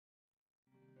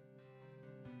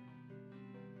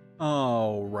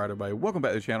Alright everybody, welcome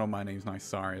back to the channel. My name is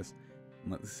Nicarius.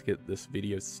 Let's get this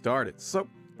video started. So,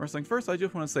 first things first, I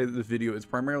just want to say that this video is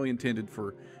primarily intended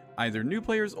for either new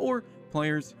players or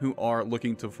players who are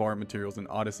looking to farm materials in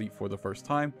Odyssey for the first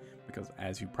time, because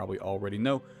as you probably already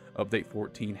know, Update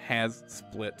 14 has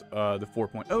split the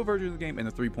 4.0 version of the game and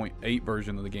the 3.8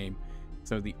 version of the game.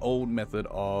 So the old method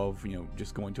of,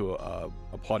 just going to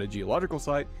a plotted geological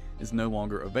site is no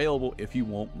longer available if you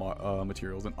want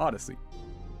materials in Odyssey.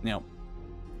 Now,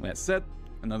 that said,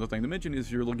 another thing to mention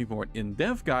is you're looking for an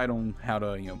in-depth guide on how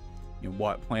to,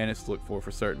 what planets to look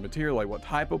for certain material, like what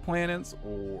type of planets,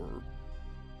 or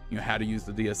how to use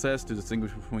the DSS to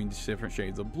distinguish between different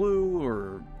shades of blue,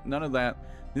 or none of that.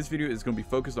 This video is going to be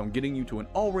focused on getting you to an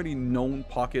already known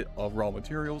pocket of raw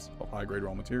materials, of high-grade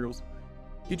raw materials,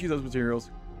 get you those materials,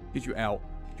 get you out,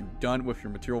 get you done with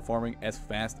your material farming as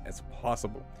fast as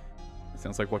possible. It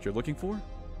sounds like what you're looking for?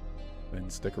 Then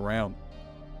stick around.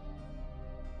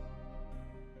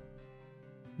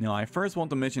 Now, I first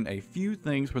want to mention a few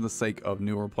things for the sake of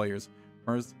newer players.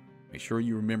 First, make sure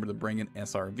you remember to bring an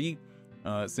SRV.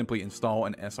 Simply install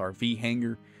an SRV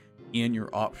hanger in your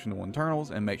optional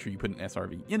internals and make sure you put an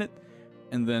SRV in it,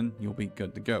 and then you'll be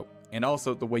good to go. And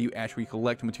also, the way you actually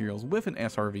collect materials with an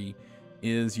SRV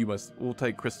is we'll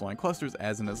take crystalline clusters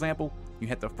as an example. You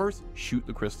have to first shoot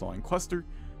the crystalline cluster.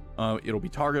 It'll be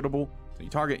targetable. So you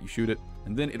target, you shoot it,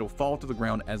 and then it'll fall to the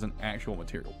ground as an actual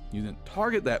material. You then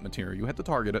target that material, you have to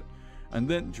target it, and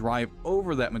then drive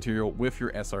over that material with your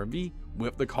SRV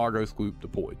with the cargo sloop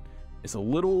deployed. It's a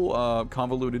little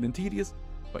convoluted and tedious,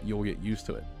 but you'll get used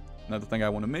to it. Another thing I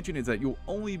want to mention is that you'll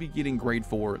only be getting grade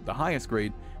 4, the highest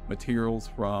grade materials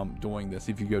from doing this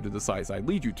if you go to the sites I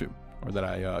lead you to, or that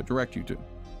I direct you to.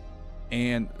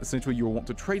 And essentially you'll want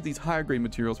to trade these higher grade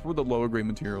materials for the lower grade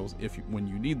materials when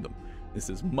you need them. This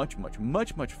is much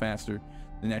faster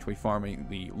than actually farming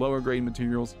the lower grade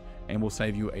materials, and will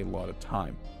save you a lot of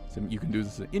time. So you can do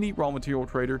this at any raw material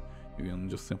trader. You can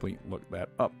just simply look that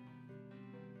up.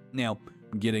 Now,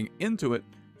 getting into it,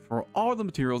 for all the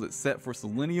materials except for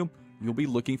selenium, you'll be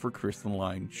looking for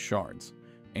crystalline shards.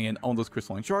 And on those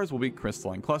crystalline shards will be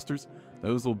crystalline clusters.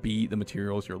 Those will be the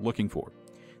materials you're looking for.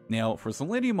 Now, for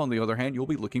selenium, on the other hand, you'll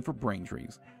be looking for brain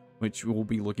trees, which will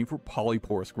be looking for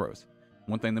polyporous growth.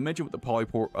 One thing to mention with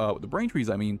the brain trees,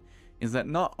 is that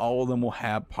not all of them will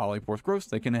have polyporous growth.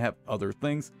 They can have other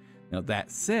things. Now,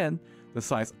 that said, the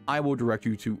sites I will direct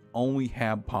you to only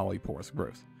have polyporous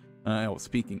growth.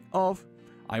 Speaking of,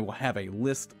 I will have a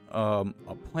list of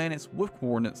planets with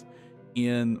coordinates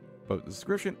in both the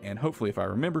description and, hopefully, if I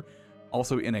remember,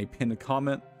 also in a pinned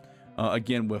comment,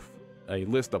 again with a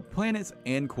list of planets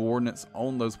and coordinates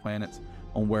on those planets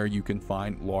on where you can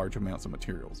find large amounts of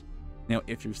materials. Now,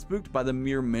 if you're spooked by the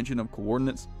mere mention of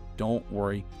coordinates, don't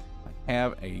worry. I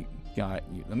have a guide.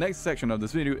 The next section of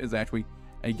this video is actually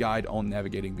a guide on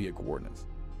navigating via coordinates.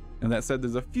 And that said,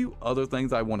 there's a few other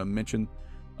things I want to mention.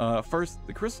 First,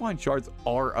 the crystalline shards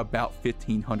are about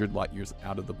 1,500 light years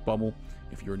out of the bubble.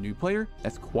 If you're a new player,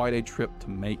 that's quite a trip to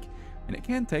make, and it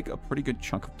can take a pretty good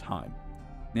chunk of time.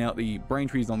 Now, the brain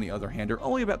trees, on the other hand, are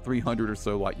only about 300 or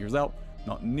so light years out,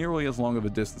 not nearly as long of a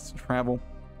distance to travel.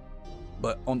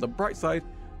 But on the bright side,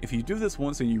 if you do this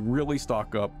once and you really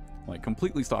stock up, like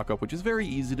completely stock up, which is very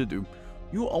easy to do,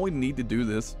 you'll only need to do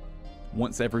this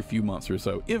once every few months or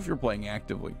so if you're playing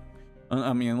actively.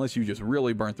 Unless you just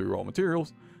really burn through raw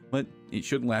materials, but it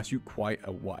should last you quite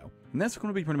a while. And that's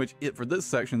going to be pretty much it for this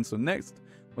section. So next,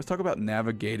 let's talk about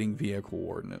navigating via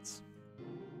coordinates.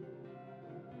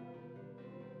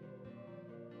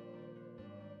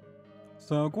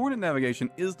 So coordinate navigation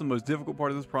is the most difficult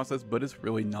part of this process, but it's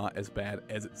really not as bad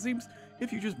as it seems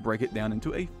if you just break it down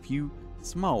into a few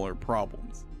smaller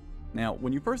problems. Now,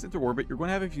 when you first enter orbit, you're going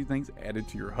to have a few things added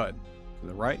to your HUD. To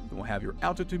the right, you will have your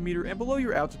altitude meter, and below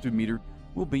your altitude meter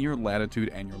will be your latitude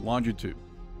and your longitude.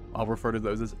 I'll refer to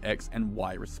those as X and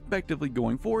Y respectively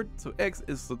going forward, so X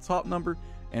is the top number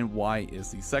and Y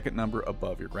is the second number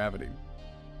above your gravity.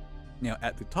 Now,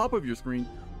 at the top of your screen,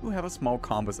 you'll have a small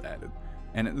compass added,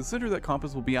 and at the center of that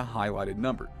compass will be a highlighted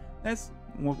number. That's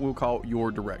what we'll call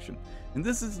your direction, and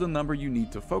this is the number you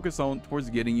need to focus on towards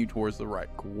getting you towards the right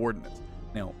coordinates.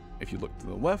 Now, if you look to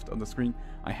the left of the screen,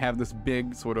 I have this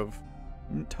big sort of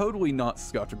totally not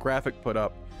scuffed graphic put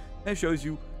up that shows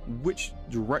you which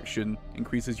direction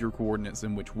increases your coordinates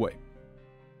in which way.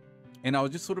 And I'll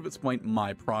just sort of explain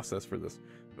my process for this.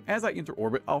 So as I enter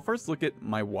orbit, I'll first look at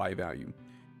my Y value.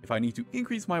 If I need to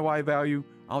increase my Y value,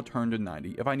 I'll turn to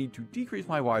 90. If I need to decrease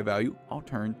my Y value, I'll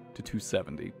turn to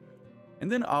 270.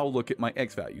 And then I'll look at my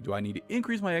X value. Do I need to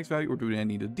increase my X value, or do I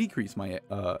need to decrease my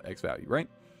X value, right?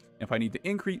 If I need to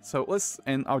increase,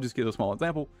 and I'll just give a small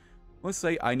example. let's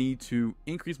say I need to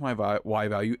increase my Y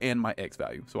value and my X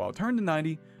value. So I'll turn to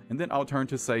 90, and then I'll turn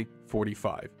to, say,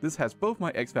 45. This has both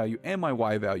my X value and my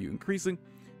Y value increasing.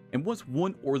 And once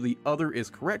one or the other is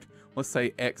correct, let's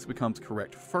say X becomes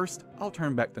correct first, I'll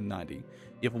turn back to 90.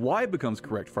 If Y becomes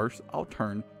correct first, I'll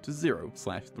turn to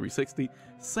 0/360.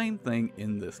 Same thing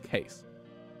in this case.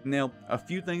 Now, a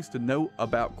few things to know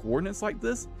about coordinates like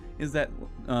this is that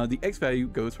the X value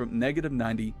goes from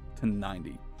 -90 to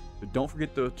 90. So don't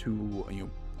forget to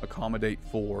accommodate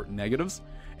for negatives,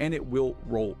 and it will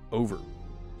roll over.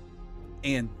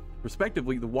 And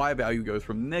respectively, the Y value goes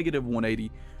from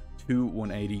 -180 to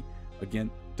 180.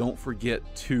 Again, don't forget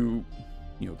to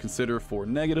consider for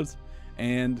negatives,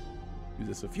 and do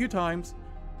this a few times,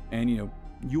 and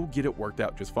you'll get it worked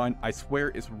out just fine. I swear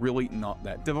it's really not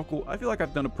that difficult. I feel like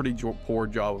I've done a pretty poor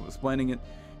job of explaining it,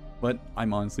 but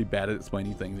I'm honestly bad at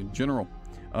explaining things in general.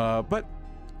 But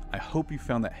I hope you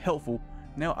found that helpful.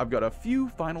 Now I've got a few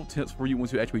final tips for you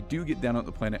once you actually do get down on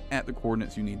the planet at the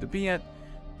coordinates you need to be at,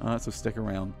 so stick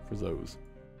around for those.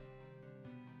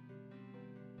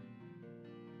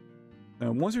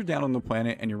 Now, once you're down on the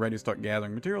planet and you're ready to start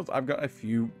gathering materials, I've got a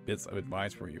few bits of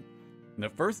advice for you. And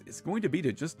the first is going to be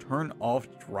to just turn off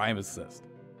drive assist.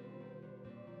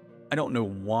 I don't know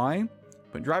why,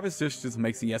 but drive assist just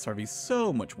makes the SRV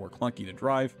so much more clunky to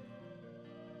drive.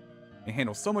 It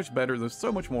handles so much better, they're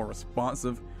so much more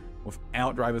responsive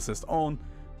without drive assist on.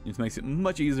 It just makes it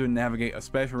much easier to navigate,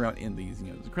 especially around in these,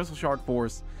 the Crystal Shard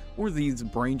forests or these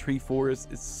Brain Tree forests.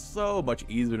 It's so much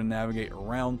easier to navigate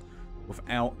around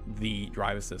without the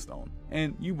drive assist on,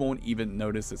 and you won't even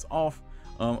notice it's off,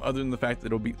 other than the fact that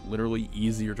it'll be literally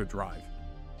easier to drive.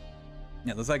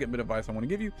 Now, the second bit of advice I want to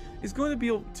give you is going to be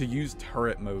able to use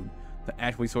turret mode to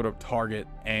actually sort of target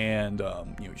and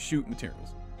shoot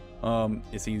materials.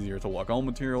 It's easier to lock on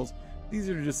materials, it's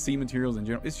easier to just see materials in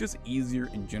general. It's just easier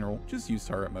in general. Just use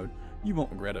turret mode, you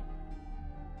won't regret it.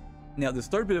 Now, this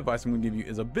third bit of advice I'm going to give you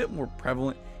is a bit more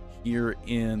prevalent here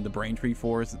in the Brain Tree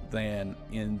Forest than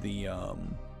in the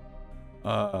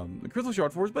Crystal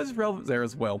Shard Forest, but it's relevant there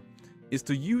as well, is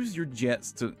to use your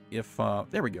jets to,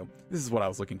 there we go, this is what I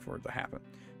was looking for to happen.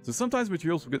 So sometimes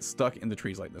materials will get stuck in the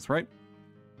trees like this, right?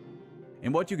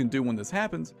 And what you can do when this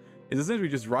happens is essentially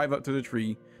just drive up to the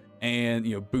tree and,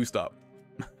 boost up.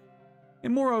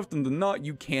 And more often than not,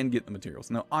 you can get the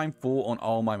materials. Now, I'm full on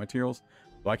all my materials,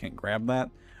 so I can't grab that,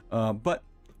 but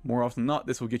more often than not,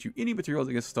 this will get you any materials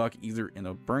that get stuck either in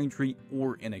a Brain Tree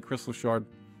or in a Crystal Shard.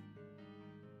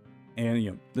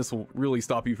 And this will really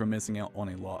stop you from missing out on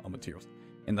a lot of materials.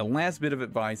 And the last bit of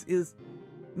advice is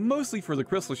mostly for the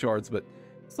Crystal Shards, but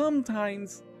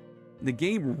sometimes the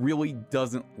game really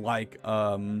doesn't like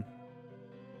to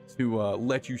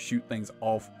let you shoot things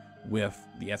off with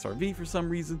the SRV for some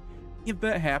reason. If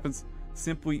that happens,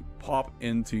 simply pop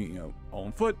into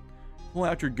on foot, pull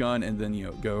out your gun, and then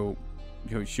go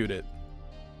shoot it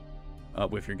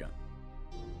with your gun.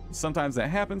 Sometimes that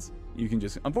happens. You can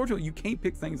just, unfortunately, you can't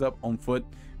pick things up on foot.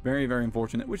 Very, very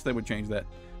unfortunate. Wish they would change that.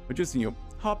 But just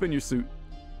hop in your suit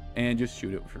and just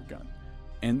shoot it with your gun.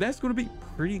 And that's going to be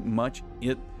pretty much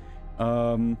it.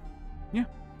 Yeah.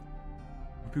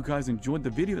 Hope you guys enjoyed the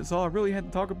video. That's all I really had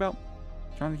to talk about.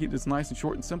 Trying to keep this nice and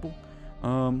short and simple.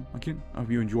 Again, I hope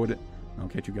you enjoyed it. I'll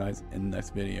catch you guys in the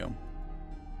next video.